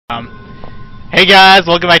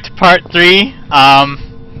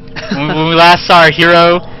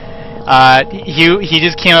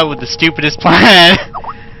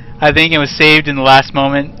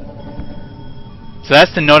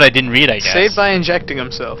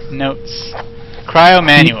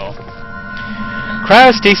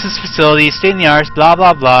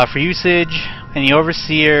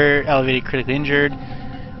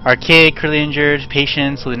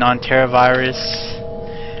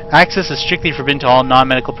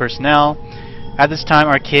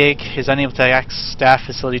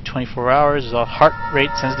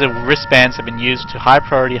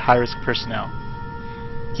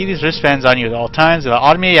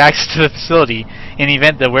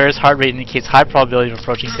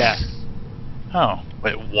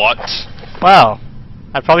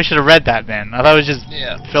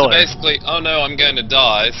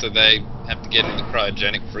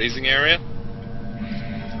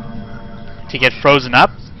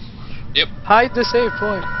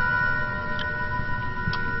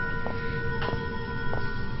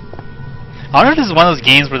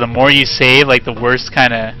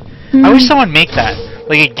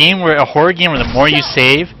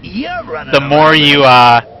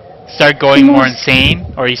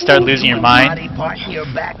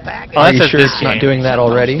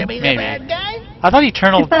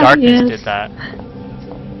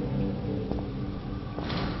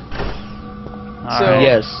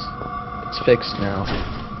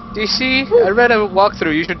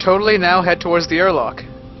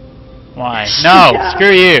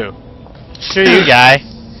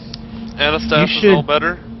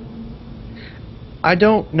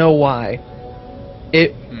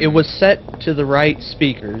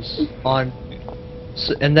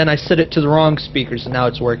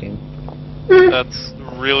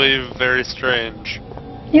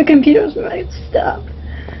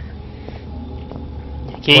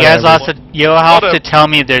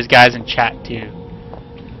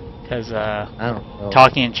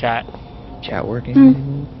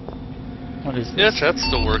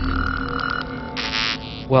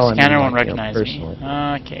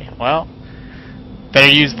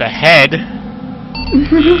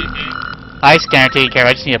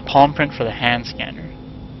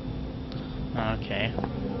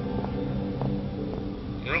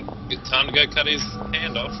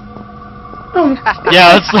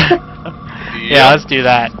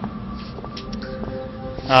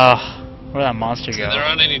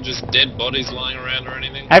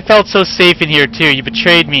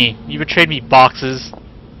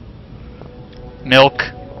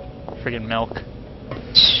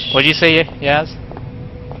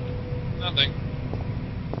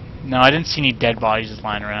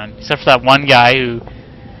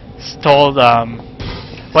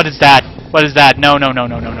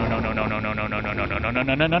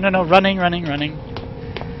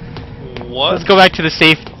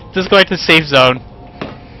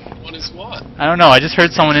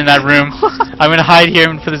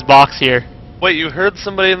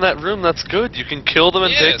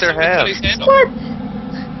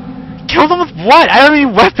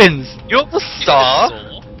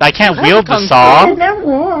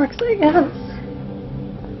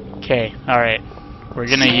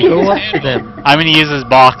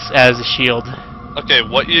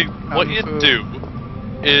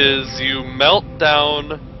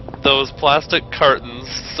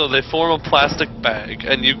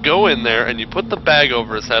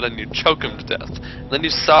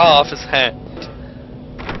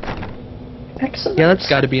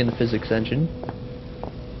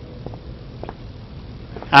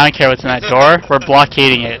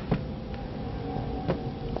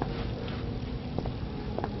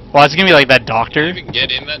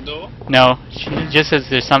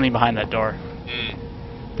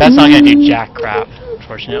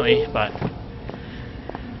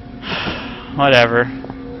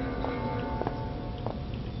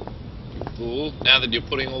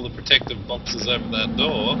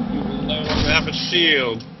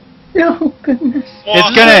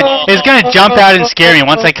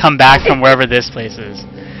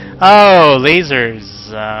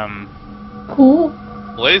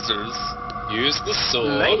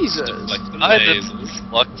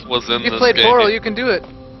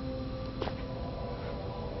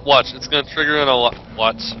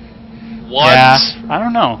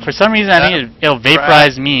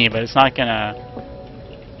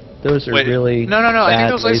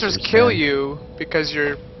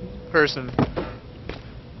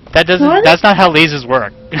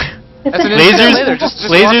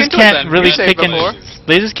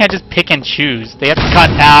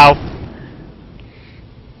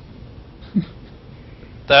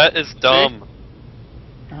That is dumb.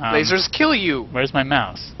 Lasers kill you. Where's my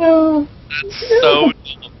mouse? Oh. That's so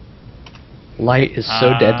dumb. Light is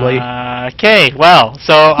so deadly. Okay, well,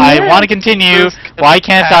 so I want to continue. Why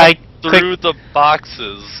can't I through the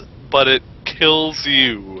boxes, but it kills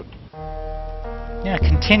you. Yeah,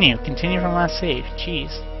 continue. Continue from last save.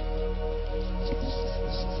 Jeez.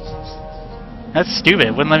 That's stupid.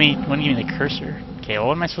 It wouldn't give me the cursor. Okay, well,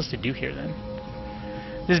 what am I supposed to do here then?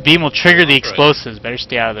 This beam will trigger the explosives. Better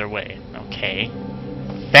stay out of their way. Okay.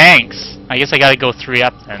 Thanks. I guess I gotta go 3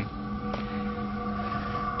 up then.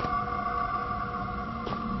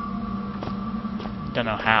 Don't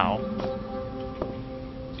know how.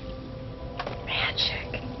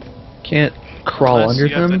 Magic. Can't crawl Unless under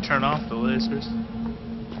you them. have to turn off the lasers.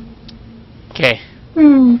 Okay.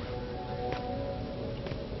 Hmm.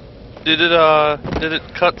 Did it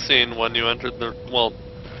cutscene when you entered the, well,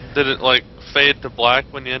 did it like fade to black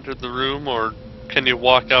when you entered the room, or can you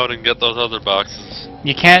walk out and get those other boxes?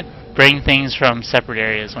 You can't bring things from separate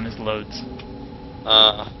areas when it loads.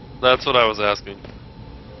 That's what I was asking.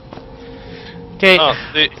 Okay. Oh,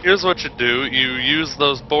 here's what you do. You use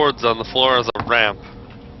those boards on the floor as a ramp.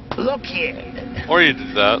 Look here. Or you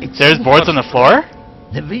do that. There's boards on the floor?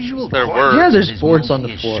 The visual There cortex were. Yeah, there's is boards on the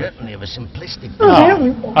movie is floor. Certainly of a simplistic Oh, there we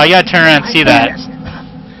go. Oh, you gotta turn around and see that.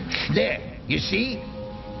 There, you see?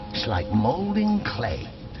 It's like molding clay.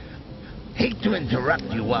 Hate to interrupt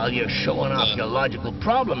you while you're showing off your logical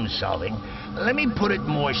problem solving. Let me put it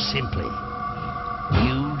more simply.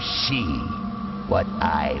 You see what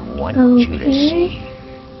I want you to see.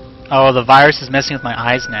 Oh, the virus is messing with my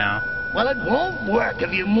eyes now. Well, it won't work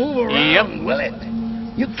if you move around, will it?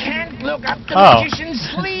 You can't look up the Oh. magician's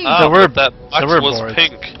sleeve. So we're- but that box so we're was bored.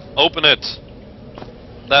 pink. Open it.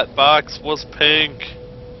 That box was pink.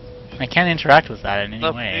 I can't interact with that in any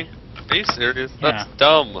Not way. pink. Are you serious? Yeah. That's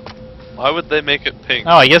dumb. Why would they make it pink?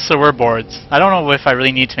 Oh, I guess there were boards. I don't know if I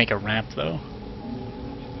really need to make a ramp, though.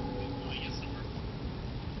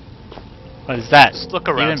 What is that? Just look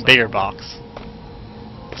around Even bigger box.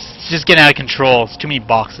 It's just getting out of control. It's too many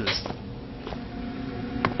boxes.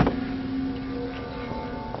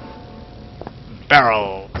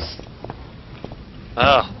 Barrels.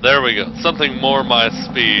 Ah, there we go. Something more my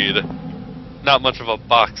speed. Not much of a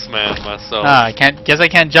box man myself. Ah, guess I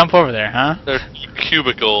can't jump over there, huh? They're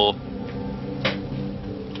cubicle.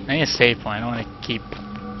 I need a save point. I don't want to keep...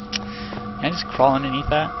 Can I just crawl underneath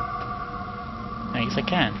that? I guess I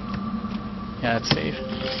can. Yeah, that's safe.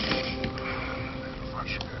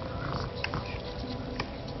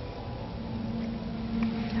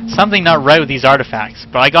 Something not right with these artifacts,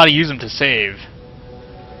 but I gotta use them to save.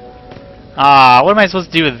 Ah, what am I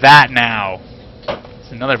supposed to do with that now?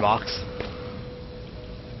 It's another box.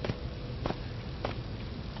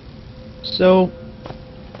 So,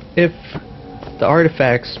 if the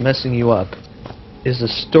artifacts messing you up is a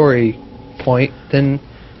story point, then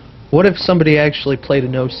what if somebody actually played a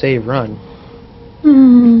no-save run?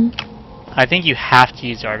 Hmm. I think you have to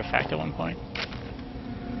use the artifact at one point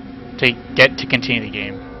to get to continue the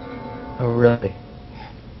game. Oh, really?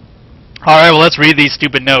 Alright, well, let's read these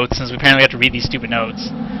stupid notes, since we apparently have to read these stupid notes.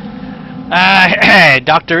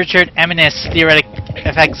 Dr. Richard Eminis, theoretic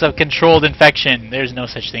effects of controlled infection. There's no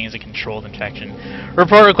such thing as a controlled infection.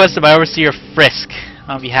 Report requested by Overseer Frisk.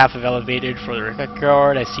 On behalf of Elevated for the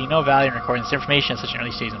record, I see no value in recording this information at such an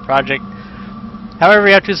early stage in the project. However,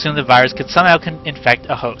 we have to assume the virus could somehow infect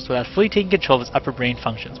a host without fully taking control of its upper brain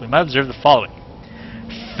functions. We might observe the following.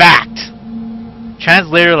 Fact!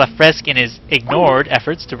 Translator Lafresque, in his ignored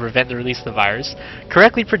efforts to prevent the release of the virus,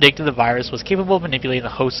 correctly predicted the virus was capable of manipulating the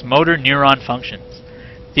host's motor neuron functions.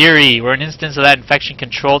 Theory, were an instance of that infection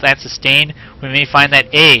controlled and sustained, we may find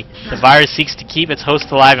that A, the virus seeks to keep its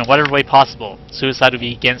host alive in whatever way possible. Suicide would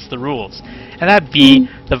be against the rules. And that B,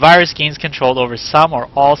 the virus gains control over some or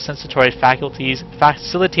all sensatory faculties,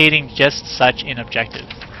 facilitating just such an objective.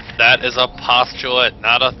 That is a postulate,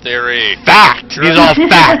 not a theory. Fact! These are all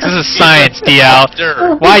facts. This is science,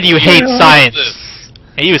 DL. Why do you hate science?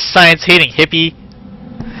 Hey, you science-hating hippie.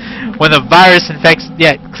 When the virus infects...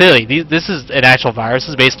 Yeah, clearly, this is an actual virus. This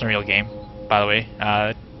is based on a real game, by the way.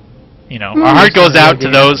 You know, our heart goes out to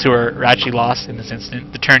those who are actually lost in this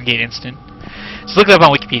incident, the Turngate incident. Just look it up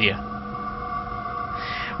on Wikipedia.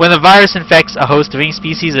 When the virus infects a host of any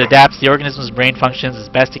species, it adapts the organism's brain functions as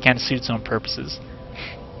best it can to suit its own purposes.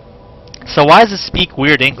 So why does it speak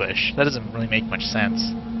weird English? That doesn't really make much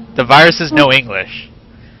sense. The viruses know English.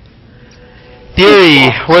 Theory,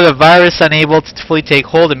 were the virus unable to fully take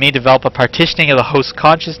hold, it may develop a partitioning of the host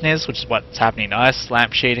consciousness, which is what's happening to us,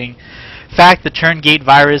 lamp shading. Fact, the Turngate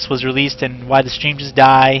virus was released, and why the stream just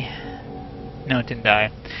die? No, it didn't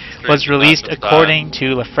die. Strange Was released Madness according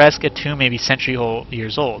to La Fresca, a tomb maybe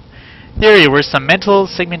years old. Theory where some mental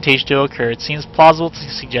segmentation to occur, it seems plausible to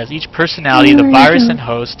suggest each personality, the virus and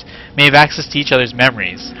host, may have access to each other's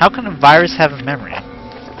memories. How can a virus have a memory?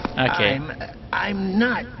 Okay. I'm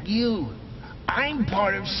not you. I'm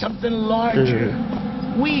part of something larger.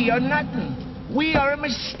 We are nothing. We are a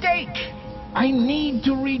mistake. I need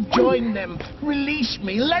to rejoin them. Release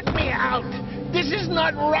me. Let me out. This is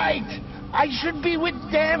not right. I should be with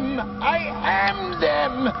them. I am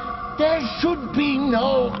them. There should be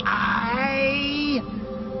no I.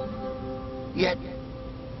 Yet,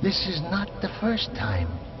 this is not the first time.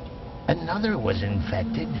 Another was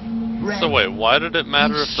infected. So wait, why did it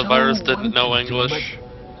matter if the virus didn't know English?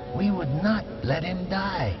 We would not let him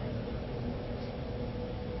die.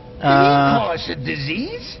 Did he cause a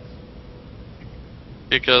disease?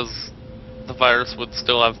 Because the virus would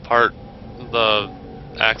still have the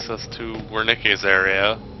access to Wernicke's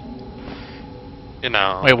area. You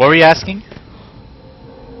know. Wait, what were you asking?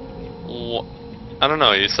 I don't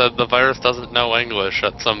know, you said the virus doesn't know English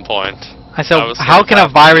at some point. I said, how can a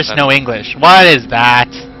virus know English? What is that?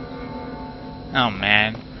 Oh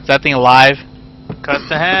man. Is that thing alive? Cut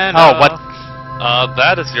the hand. Oh, what?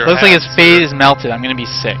 That is your Looks like hand, his face is melted. I'm gonna be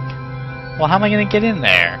sick. Well, how am I gonna get in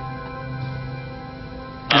there?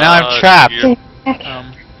 And now I'm trapped.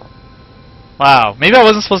 Wow, maybe I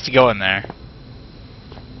wasn't supposed to go in there.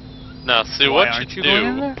 Now, see Why what aren't you going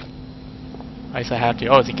in do. there? I guess I have to.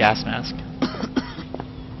 Oh, it's a gas mask.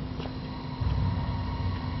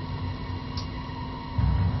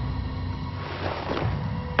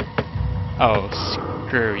 Oh,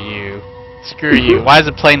 screw you. Screw you. Why is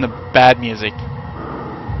it playing the bad music?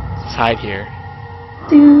 Let's hide here.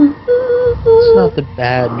 It's not the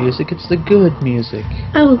bad music, it's the good music.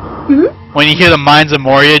 Oh, When you hear the Mines of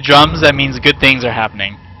Moria drums, that means good things are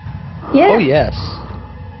happening. yeah. Oh yes.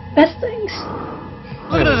 Best things.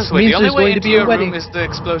 Look at it this way. Means The only there's way going to into be a your wedding. room is the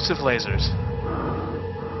explosive lasers.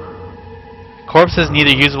 Corpse has neither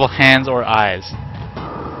usable hands or eyes.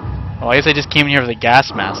 Well, I guess I just came in here with a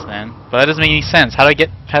gas mask then. But that doesn't make any sense. How do I get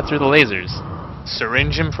past through the lasers?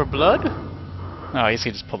 Syringe him for blood? Oh, I guess I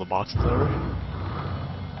just pull the boxes over.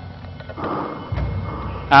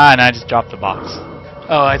 Ah, and I just dropped the box.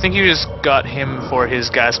 Oh, I think you just got him for his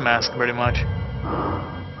gas mask, pretty much.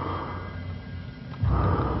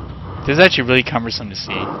 This is actually really cumbersome to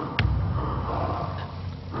see.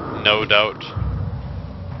 No doubt.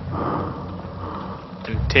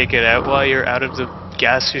 And take it out while you're out of the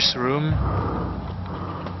gaseous room.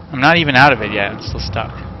 I'm not even out of it yet. I'm still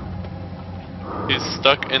stuck. He's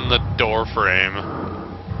stuck in the door frame.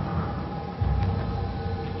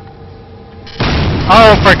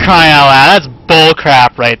 Oh, for crying out loud! That's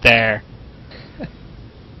bullcrap right there.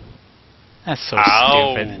 That's so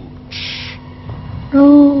stupid.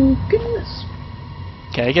 Oh, goodness.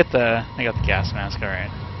 Okay, I got the gas mask. All right.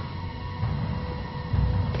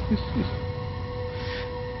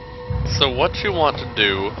 So what you want to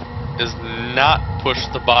do is not push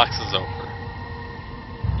the boxes over.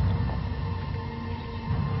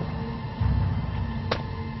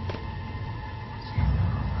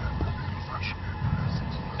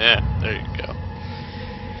 Yeah, there you go.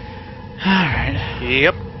 All right.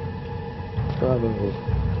 Yep. Probably.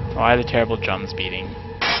 Why are the terrible drums beating?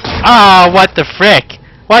 Oh, what the frick?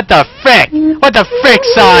 What the frick? What the frick,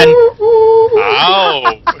 son?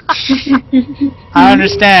 Ouch! I don't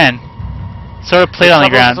understand. Sort of plate on the Troubles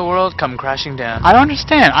of ground. the world come crashing down. I don't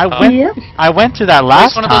understand. Yep. I went through that Place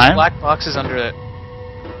last one of those time. black boxes under it.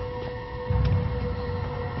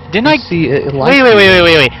 Didn't I? See, it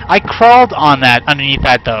Wait. I crawled on that, underneath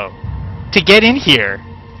that though, to get in here.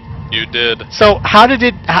 You did. So how did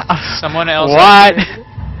it? Someone else. What?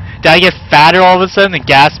 Did I get fatter all of a sudden? The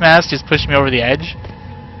gas mask just pushed me over the edge.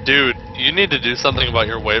 Dude, you need to do something about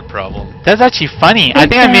your weight problem. That's actually funny. I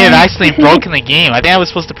think I may have accidentally broken the game. I think I was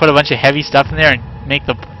supposed to put a bunch of heavy stuff in there and make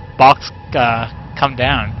the box come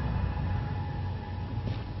down.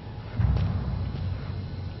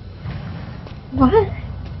 What?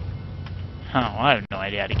 Oh, well, I have no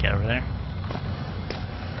idea how to get over there.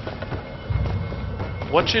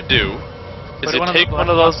 What you do is Put you one of take the one black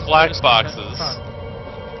of those boxes black just boxes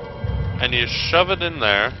front. and you shove it in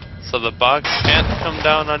there so the box can't come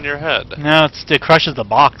down on your head. No, it crushes the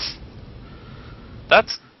box.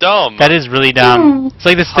 That's dumb. That is really dumb. It's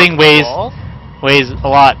like this thing weighs a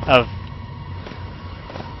lot of.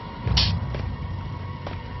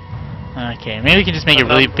 Okay, maybe we can just make it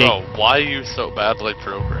really big. Bro, why are you so badly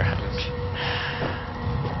programmed?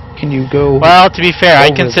 Can you go? Well, to be fair, I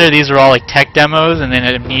over consider these are all like tech demos, and then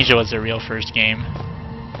Amnesia was their real first game.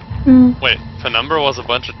 Mm. Wait, Penumbra was a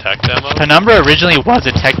bunch of tech demos? Penumbra originally was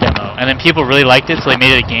a tech demo, and then people really liked it, so they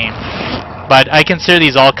made it a game. But I consider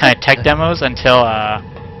these all kind of tech demos until,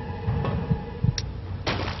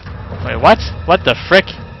 Wait, what? What the frick?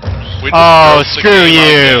 We just Oh, broke the screw game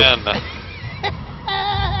you! again.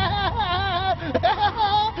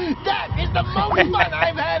 That is the most fun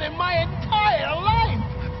I've had in my entire life!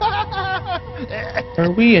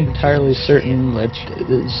 Are we entirely certain that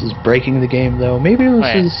this is breaking the game, though? Maybe this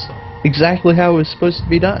Wait. is exactly how it was supposed to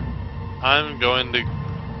be done. I'm going to...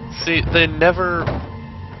 See, they never...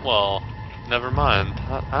 Well, never mind.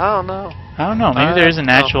 I don't know. I don't know, maybe I there is a don't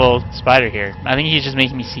know. natural spider here. I think he's just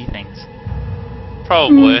making me see things.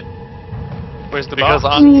 Probably. Where's the Because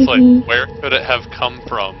box? honestly, Mhm. where could it have come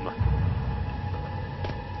from?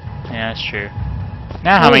 Yeah, that's true.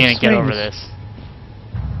 Now how am I Oh, gonna get over swings.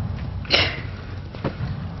 this?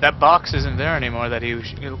 That box isn't there anymore that he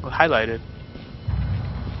highlighted.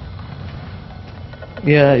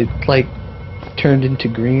 Yeah, it like turned into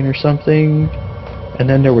green or something, and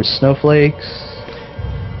then there were snowflakes.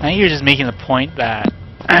 I think you're just making the point that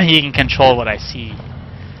you can control what I see.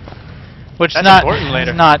 Which That's is not, important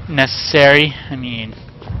later. is not necessary. I mean...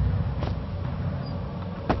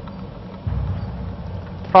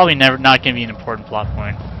 Probably never not gonna be an important plot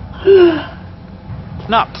point.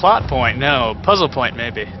 Not plot point, no. Puzzle point,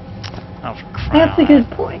 maybe. Oh, for crying That's a out good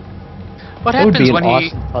loud. point. What That would be happens an when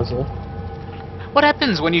awesome puzzle. What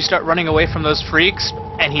happens when you start running away from those freaks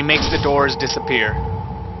and he makes the doors disappear?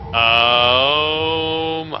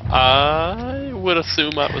 I would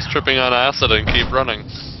assume I was tripping on acid and keep running.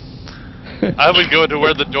 I would go to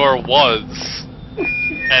where the door was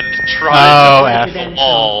and try Oh, to F. hit the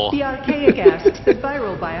wall. The archaic asks that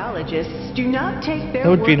viral biologists do not take their That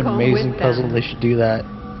would be an work home amazing with puzzle. them. They should do that.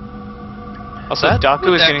 Also, That Daku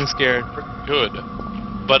would is getting actually scared. be good,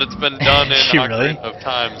 but it's been done in She really? hundreds of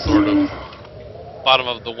times, sort of. Bottom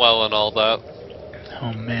of the well and all that.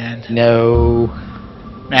 Oh man. No.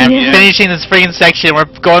 Man, I'm Yeah. finishing this freaking section. We're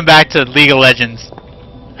going back to League of Legends.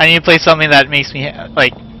 I need to play something that makes me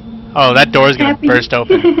like, oh, that door's gonna Happy. burst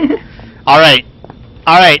open. All right,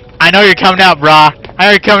 I know you're coming out, brah. I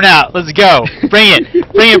know you're coming out. Let's go. Bring it,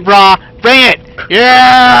 brah. Bring it.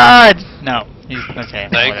 Yeah. No. Okay.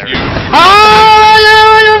 Thank whatever. you. Oh,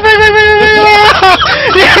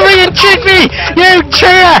 you freaking tricked me! You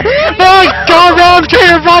traitor! Oh, go around,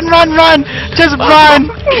 traitor! Run! Just run!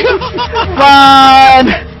 Run!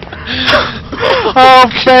 Oh,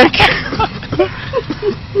 frick!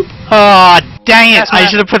 Oh, dang it! I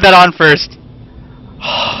should have put that on first.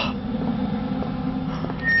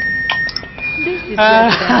 This is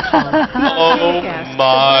Ventcast. The Oh archaic asks that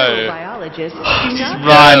my. viral biologists do not take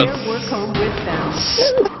Run. their work home with them.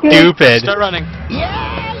 Stupid. Start running.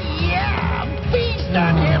 Yeah! Feast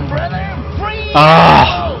on him, brother! Free!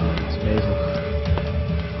 Ah. It's amazing.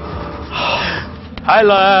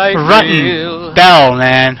 Highlight Rotten reel. bell,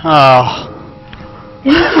 man. Oh.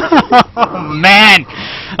 Oh, man.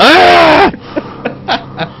 Ah!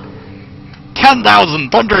 10,000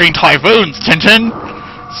 thundering typhoons, Tintin.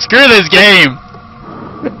 Screw this game.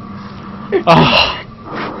 Oh.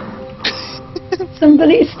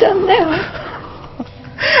 Somebody's done now.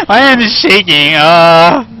 My hand is shaking.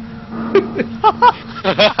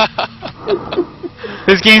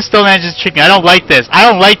 This game still manages to trick me. I don't like this.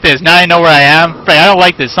 Now I know where I am. Right, I don't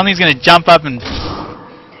like this. Something's gonna jump up and...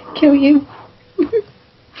 Kill you.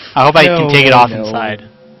 I hope I can take it off No. inside.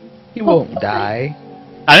 He won't die.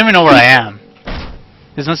 I don't even know where I am.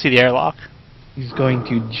 This must be the airlock. He's going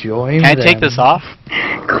to join Can I them. take this off?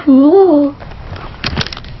 Cool.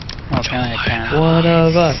 Oh, apparently I can. One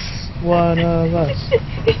of us. One of us.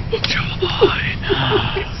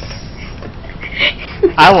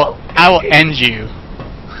 I will end you.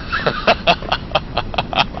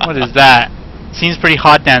 What is that? Seems pretty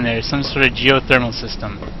hot down there. Some sort of geothermal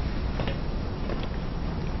system.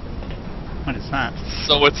 What is that?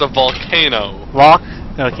 So it's a volcano. Locked?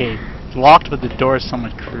 Okay. Locked, but the door is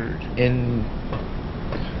somewhat crude. In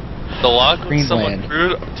The lock with someone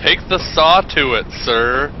Greenland. crude. Take the saw to it,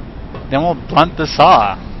 sir. Then we'll blunt the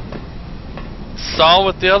saw. Saw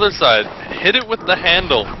with the other side. Hit it with the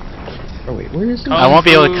handle. Oh wait, where is it? I won't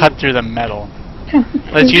be able to cut through the metal.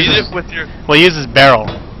 Let's use Hit this. it with your We'll use this barrel.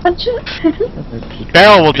 Punch it.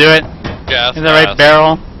 Barrel will do it. gas Is that right, mask.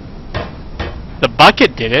 barrel? The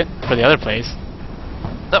bucket did it for the other place.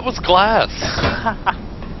 That was glass.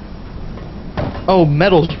 Oh,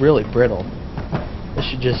 metal's really brittle. I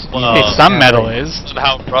should just. Well, Hey, some metal is. And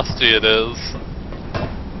how rusty it is.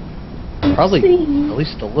 Probably See. at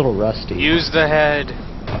least a little rusty. Use the head.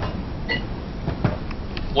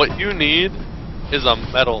 What you need is a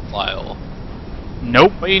metal file.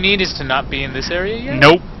 Nope. What you need is to not be in this area yet?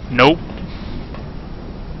 Nope. Nope.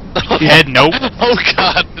 Head, nope. Oh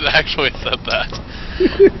god, it actually said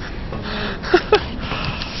that.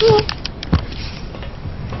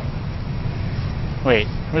 Wait,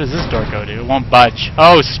 where does this door go to? It won't budge.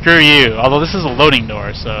 Oh, screw you. Although this is a loading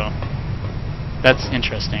door, so... That's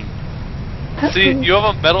interesting. See, you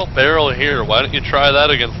have a metal barrel here. Why don't you try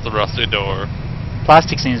that against the rusty door?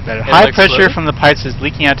 Plastic seems better. It High like pressure slowly? from the pipes is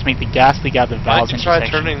leaking out to make the gas leak out the Why valve's don't you try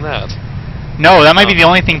intersection. turning that? No, that might be the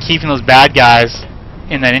only thing keeping those bad guys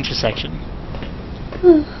in that intersection.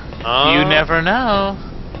 You never know.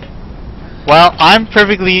 Well, I'm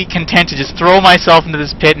perfectly content to just throw myself into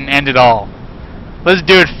this pit and end it all. Let's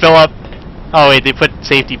do it, Philip. Oh wait, they put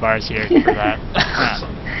safety bars here for that.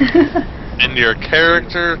 And your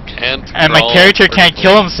character can't. And my character can't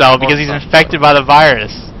kill himself because he's infected by the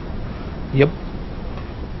virus. Yep.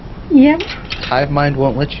 Yep. Hive mind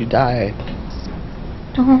won't let you die.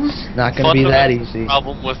 Oh. Not gonna be that easy.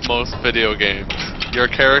 Problem with most video games: your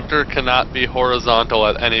character cannot be horizontal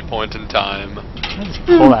at any point in time. Let's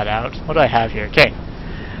pull that out. What do I have here? Okay.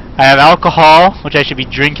 I have alcohol, which I should be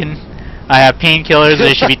drinking. I have painkillers that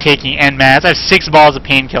I should be taking en masse. I have 6 balls of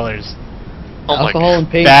painkillers. Oh my Alcohol and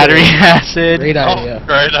pain. Battery acid. Great Oh, idea.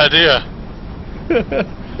 great idea.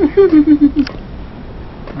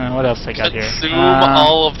 What else I got here? Consume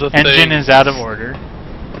all of the engine things. is out of order.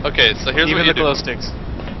 Okay, so here's Even what you the do. glow sticks.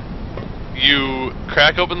 You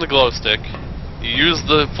crack open the glow stick. You use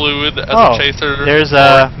the fluid as Oh, a chaser. there's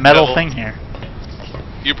a for metal kill. thing here.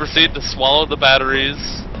 You proceed to swallow the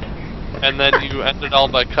batteries, and then you end it all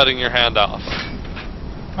by cutting your hand off.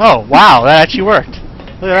 Oh, wow, that actually worked.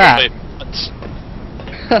 Look at that. Wait, what?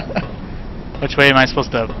 Which way am I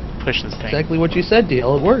supposed to push this thing? Exactly what you said,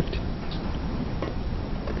 DL. It worked.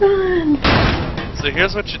 So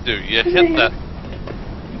here's what you do. You hit that.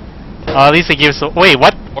 Oh, at least they gave us a... Wait,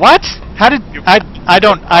 what? What? How did... I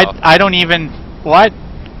don't even... What?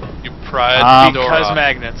 You pry the door Because off.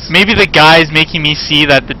 magnets. Maybe the guy's making me see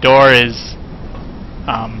that the door is...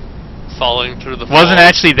 Falling through the floor. wasn't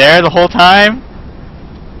actually there the whole time?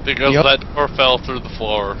 Because Yep. that door fell through the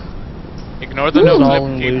floor. Ignore the It's notes. all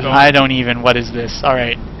and an keep illusion. going. I don't even... What is this?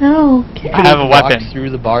 Alright. Okay. I have a Walk weapon. through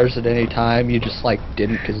the bars at any time. You just like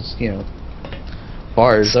didn't because you know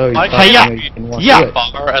bars. Oh, you Like, thought, yeah, you know, you can walk yeah. through it.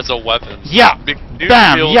 Bar as a weapon. Yeah. You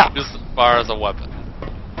Bam, feel yeah. use the bar as a weapon.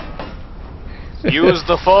 Use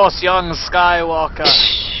the force, young Skywalker.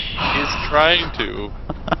 He's trying to.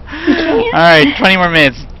 Alright, 20 more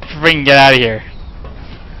minutes. Friggin' get out of here.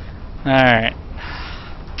 Alright.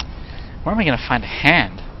 Where am I gonna find a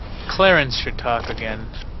hand? Clarence should talk again.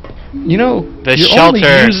 You know The you're only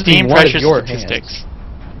shelter, using steam one of pressure your statistics.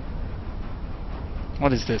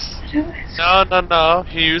 What is this? No.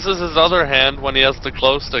 He uses his other hand when he has the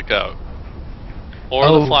glow stick out. Or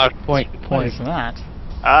Oh, the flash. point. What is that?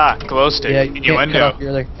 Ah, glow stick. Yeah, you can't cut Innuendo. off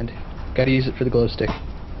your other hand. Gotta use it for the glow stick.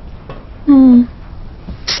 Hmm.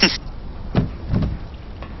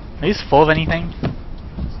 Are these full of anything?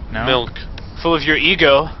 No? Milk. Full of your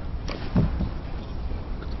ego.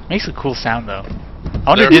 Makes a cool sound though. I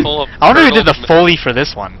wonder They're full of who did the turtles. Foley for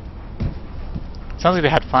this one. Sounds like they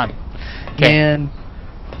had fun. Okay. Man,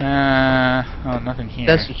 Oh, nothing here.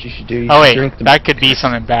 that's what you should do. You Oh should wait, drink the that could be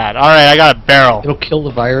something bad. Alright, I got a barrel. It'll kill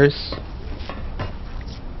the virus.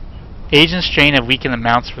 Agent strain have weakened the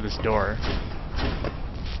mounts for this door.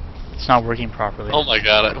 It's not working properly. Oh my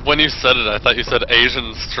god, when you said it, I thought you said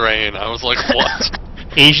Asian strain. I was like, what?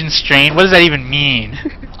 Asian strain? What does that even mean?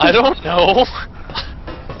 I don't know.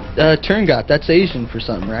 Turngot, that's Asian for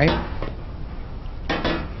something, right?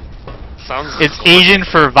 Sounds It's Asian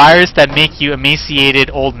for virus that make you emaciated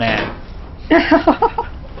old man.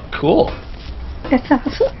 Cool. That's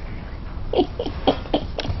awesome.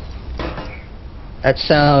 That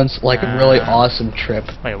sounds like a really awesome trip.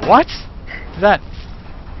 Wait, what? Does that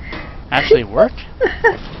actually work?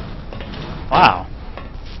 Wow.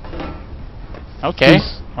 Okay.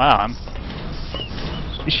 Wow, I'm...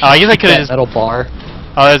 You should Oh, I guess I keep could've that just- metal bar.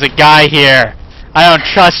 Oh, there's a guy here. I don't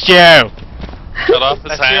trust you! cut off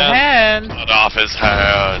his That's your hand. Cut off his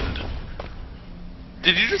hand.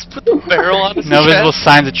 Did you just put the barrel on his No visible chest?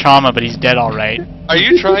 signs of trauma, but he's dead alright. Are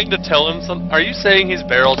you trying to tell him something? Are you saying he's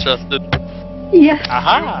barrel chested? Yes.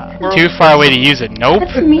 Aha. Too far away to use it. Nope.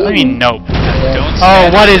 That's What do you mean mean. nope? Don't Oh,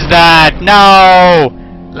 stand what is that? No!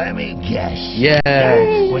 Let me guess. Yeah.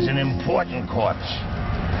 That was an important corpse.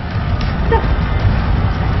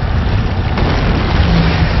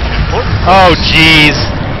 Oh, jeez.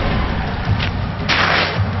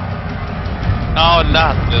 Oh,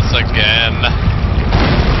 not this again.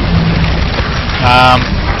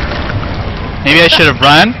 Maybe I should have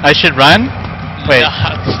run? I should run? Wait.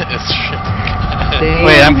 not this shit.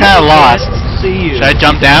 Wait, I'm kind of lost. See you. Should I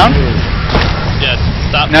jump down? Yeah,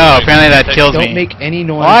 stop. No, moving. apparently that Take- kills Don't me. make any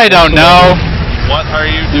noise. Well, I don't know. What are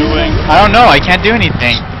you doing? I don't know. I can't do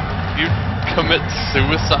anything. You commit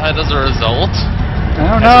suicide as a result? I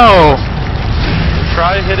don't know.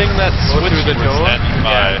 Try hitting that Go switch through the you were door? standing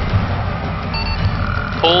by.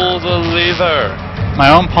 Pull the lever. My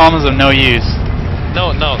own palm is of no use.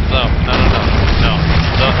 No. The other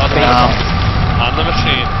No. one. On the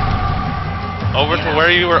machine. Over to where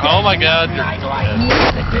you were. Oh my god, you're dead.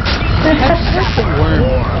 The worm.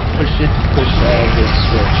 Push it. Push the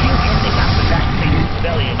switch.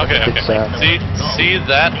 Okay. It's, See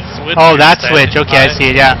that switch? Oh, you're that standing switch. Okay, I by? see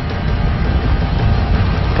it. Yeah.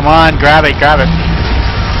 Come on, grab it.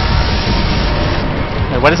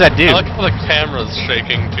 Wait, what does that do? I like how the camera's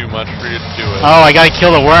shaking too much for you to do it. Oh, I gotta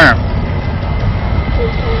kill the worm.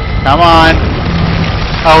 Come on.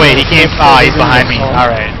 Oh wait, he came. Oh, he's behind me. All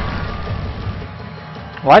right.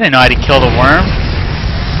 Well, I didn't know I had to kill the worm.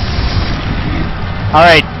 All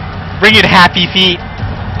right, bring it, Happy Feet.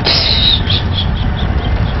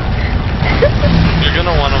 You're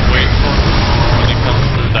gonna want to wait for him when he comes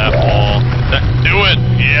through that wall. Do it!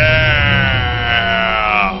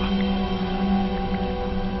 Yeah!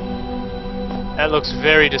 That looks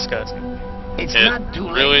very disgusting. It's It not too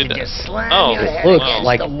really late to does. just slam Oh, your head looks against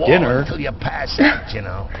like the wall dinner. until you pass out, you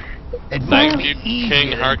know. It Thank might be you, easier King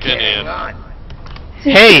than Harkinian. carrying on.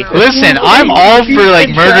 Hey, listen, I'm all for like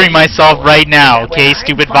murdering myself right now. Okay,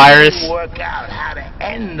 stupid virus. Work out how to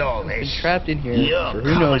end all Been this. trapped in here You're for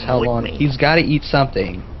who knows how coming long. with me. He's got to eat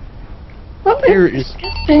something. What There is is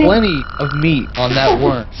disgusting? plenty of meat on that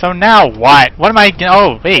worm. So now what? What am I?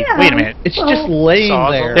 Oh wait, Yeah. wait a minute. It's just laying Saw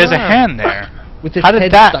the there There's a hand there. with his How did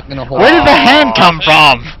head that? stuck in a hole. Where did the hand come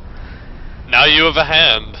from? Now you have a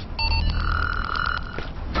hand.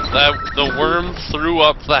 The worm threw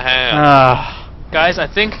up the hand. Guys, I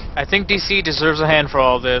think DC deserves a hand for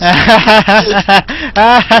all this. Shut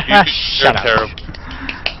up. Terrible.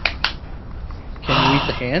 Can you eat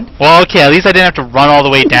the hand? Well, okay, at least I didn't have to run all the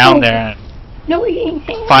way down there and No eating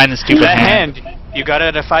hands. find the stupid That hand. hand, you got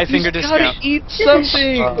it at a 5-finger He's gotta discount. eat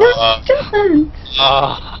something.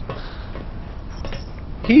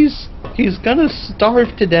 He's gonna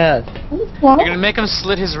starve to death. What? You're gonna make him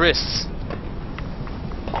slit his wrists.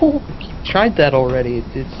 Cool. Tried that already.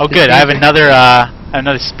 It's Oh, good. I have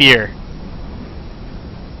another spear.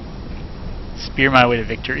 Spear my way to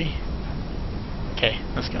victory. Okay,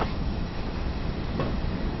 let's go.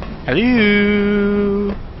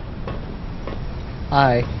 Hello.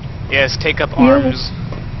 Hi. Yes, take up arms.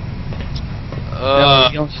 No,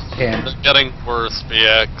 you don't just hand. They're getting worse,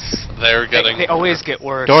 BX. They're getting They always get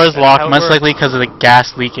worse. Door's That's how locked, it most works. likely because of the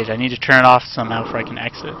gas leakage. I need to turn it off somehow before I can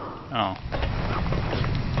exit. Oh.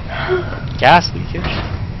 Gas leakage?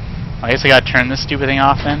 I guess I gotta turn this stupid thing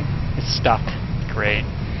off then? It's stuck. Great.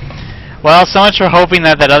 Well, so much for hoping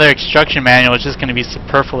that that other instruction manual is just gonna be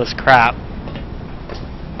superfluous crap.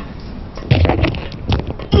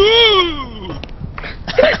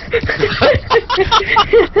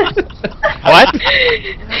 What?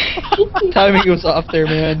 Timing was off there,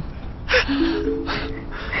 man.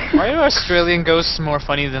 Why are Australian ghosts more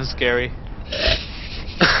funny than scary?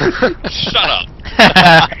 Shut up.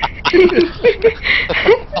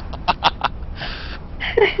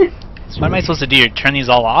 What am I supposed to do? Turn these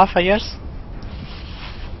all off, I guess?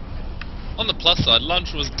 On the plus side,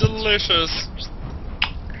 lunch was delicious.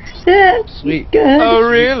 That's Sweet. good. Oh,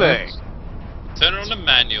 really? Turn on the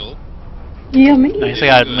manual. Yummy. I guess I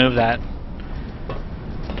gotta move that.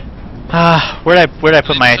 Where'd I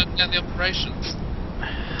put my... Shut down the operations.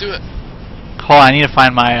 Do it. Hold on, I need to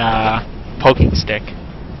find my poking stick.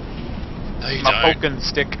 No, you My don't. poking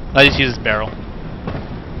stick. I'll just use this barrel.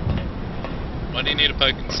 Why do you need a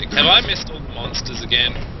poking stick? Have I missed all the monsters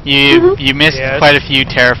again? You missed Yes. quite a few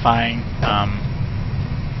terrifying.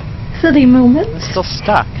 Silly moments. It's still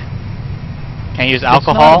stuck. Can I use It's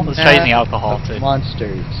alcohol? not Let's try using that alcohol of to...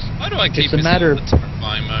 monsters. Why do I keep It's a missing matter all the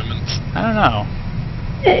terrifying moments? I don't know.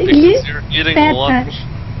 You Because you're eating bad lunch.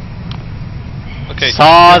 patch. Okay.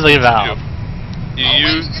 Saws a valve. You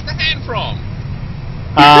use the hand from.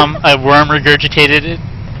 A worm regurgitated it.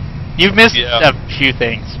 You've missed Yeah. a few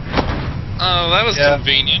things. Oh, that was Yeah.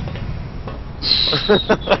 convenient.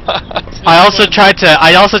 I also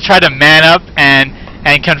tried to man up and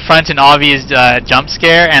confront an obvious jump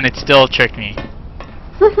scare, and it still tricked me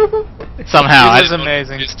somehow. This is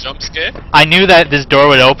amazing. This jump scare? I knew that this door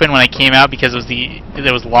would open when I came out because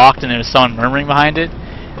it was locked and there was someone murmuring behind it.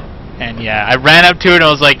 And yeah, I ran up to it and I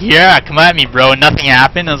was like, "Yeah, come at me, bro!" And nothing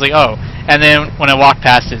happened. I was like, "Oh!" And then when I walked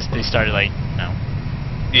past it, they started like, no.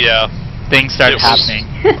 Yeah. things started It was- happening.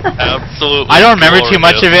 Absolutely. I don't remember too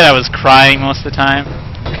much of glorious. it. I was crying most of the time.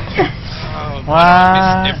 Oh, What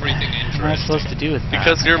I missed everything am I interesting. supposed to do with that?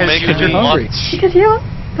 Because you're Because making you're me hungry. want. Because you're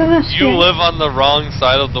thirsty. You live on the wrong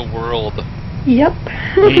side of the world. Yep.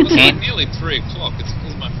 You It's can't. nearly 3 o'clock. It's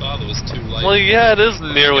because my father was too late. Well, yeah, it is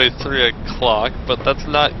nearly 3 o'clock, but that's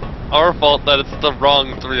not our fault that it's the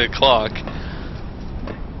wrong 3 o'clock.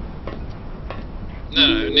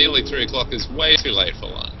 No, nearly 3 o'clock is way too late for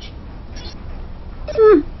lunch.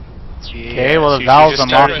 Okay, well, the So you valve's just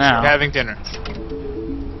unlocked started now. having dinner.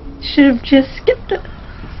 Should have just skipped it.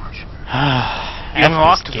 You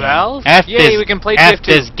unlocked valve? F Yay, this, we can play F TF2.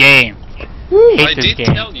 this game. Woo. Hate I this did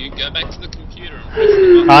game. tell you, go back to the computer and press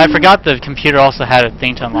the button. I forgot the computer also had a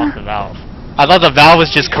thing to unlock the valve. I thought the valve was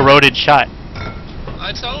just corroded shut.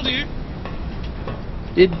 I told you.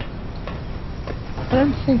 Did I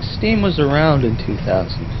don't think Steam was around in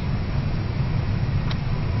 2000.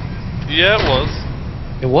 Yeah, it was.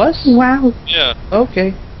 It was? Wow. Yeah.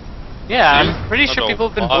 Okay. Yeah, I'm pretty I sure don't people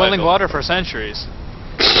have been know. boiling water for centuries.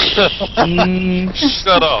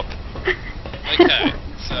 Shut up. Okay,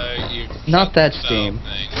 so you. Not that fucked the Steam. valve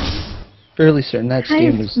thing. Fairly certain that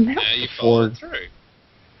Steam was I've Now you before. followed through.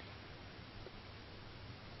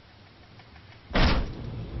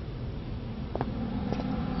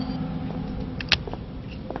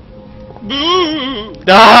 Boo!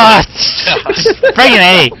 Ah! Bring an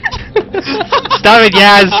A! Stop it,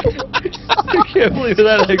 Yaz! I can't believe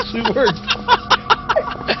that actually worked.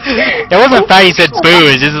 It wasn't that he said boo,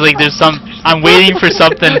 it's just like there's some... I'm waiting for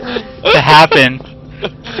something to happen.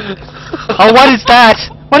 Oh, what is that?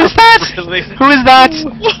 What is that? Really? Who is that?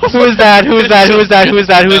 Who is that? Who is that? Who is that? Who is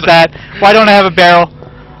that? Who is that? Why don't I have a barrel?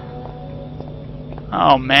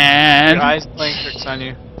 Oh, man. Your eyes playing tricks on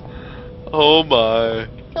you. Oh my.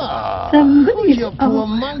 Ah, Somebody's who's your poor oh.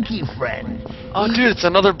 monkey friend? Oh, dude, it's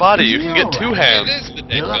another body. You can get 2 It hands. is the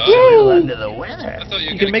dead You look guy. a little under the weather. I thought you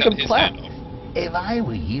You were can going make to him cut his clap. head off. If I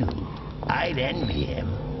were you, I'd envy him.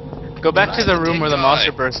 Go back to the room where the Dead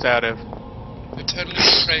monster guy. burst out of. You're totally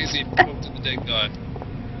crazy to talk to the dead guy.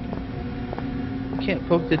 Can't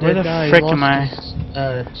poke the Where dead the guy. frick He am I? lost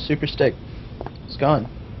his, super stick. It's gone.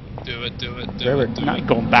 Do it, do it, do Forever. it, do Not it.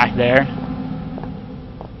 going back there.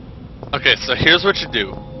 Okay, so here's what you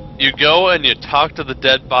do. You go and you talk to the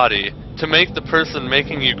dead body to make the person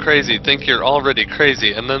making you crazy think you're already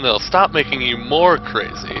crazy, and then they'll stop making you more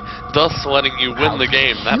crazy, thus letting you win the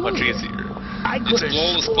game that much easier. I It's could a have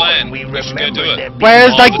flawless sworn plan. we We should go remembered do it. there being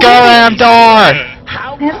Where's the all golem door?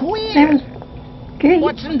 How That queer! was great.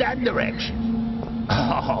 What's in that direction?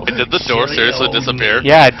 Oh, Did the door silly seriously old disappear? me.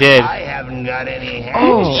 Yeah, it did. I haven't got any hands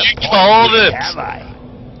Oh. to You point called with, it. have I?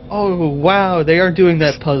 Oh wow, they are doing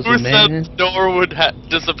that puzzle, Who said man. the door would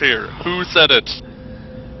disappear? Who said it?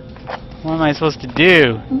 What am I supposed to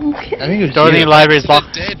do? Okay. I think it was Door to the you. library's The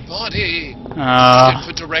locked. dead body. Good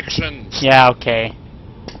for directions. Yeah, okay.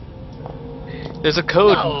 There's a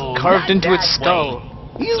code No, carved not into its that skull.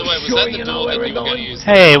 way. You So wait, was sure that the you know door where that we're you were going to going? use?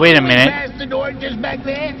 Hey, wait a Going minute. past the door just back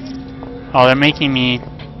there? Oh, they're making me...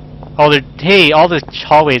 Oh, they're... Hey, all the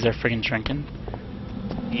hallways are friggin' shrinking.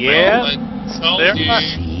 Yeah? I told They're you. not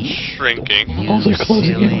See? shrinking. Oh, they're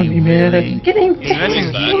closing in on me, man. Getting He's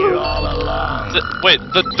missing. Here all along. Wait,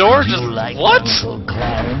 the door just... You like What? Uncle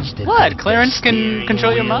Clarence to What? take the Clarence can steering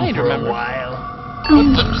control your wheel mind, for remember? A while?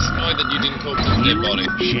 I'm just annoyed that you didn't talk to the dead body.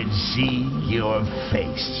 Should see your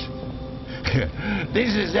face.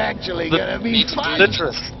 This is actually The- gonna be fun.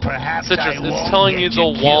 Citrus. Perhaps Citrus, I it's won't telling get you the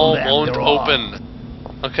killed wall after won't all. open.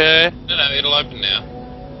 Okay? No, it'll open now.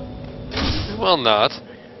 It will not.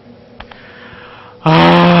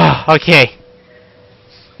 Ah, okay.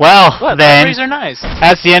 Well, What? then... Libraries are nice.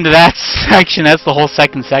 That's the end of that section. That's the whole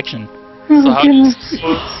second section. Oh, So how do you goodness.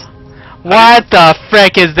 What the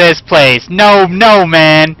frick is this place? No, no,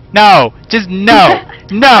 man. No. Just no.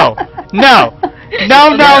 No. No. No,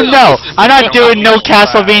 no, no. I'm not doing no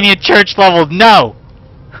Castlevania church level. No.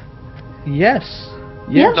 Yes.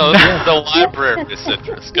 Yeah. Yes. No, this is the Yes. library,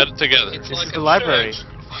 Citrus. Get it together. It's This like is a the library. church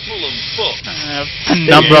full of books.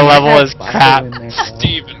 Penumbra level is crap.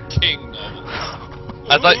 Stephen King novels.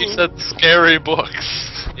 I thought you said scary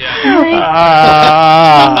books. Yeah.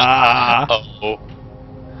 Ah. Oh.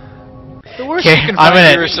 The worst Okay, you can I'm find gonna-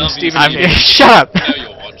 here is some Stephen I'm King. shut up. Now you're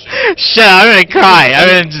watching. Shut up. I'm gonna cry. I'm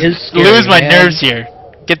gonna It's just scary, lose my man. nerves here.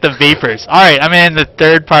 Get the vapors. All right, I'm in the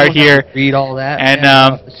third part here. Read all that. And,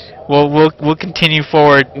 man. We'll continue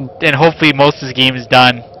forward, and hopefully most of this game is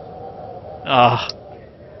done.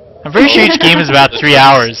 I'm pretty sure each game is about 3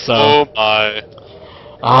 hours, so. Oh my.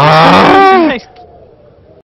 Ah!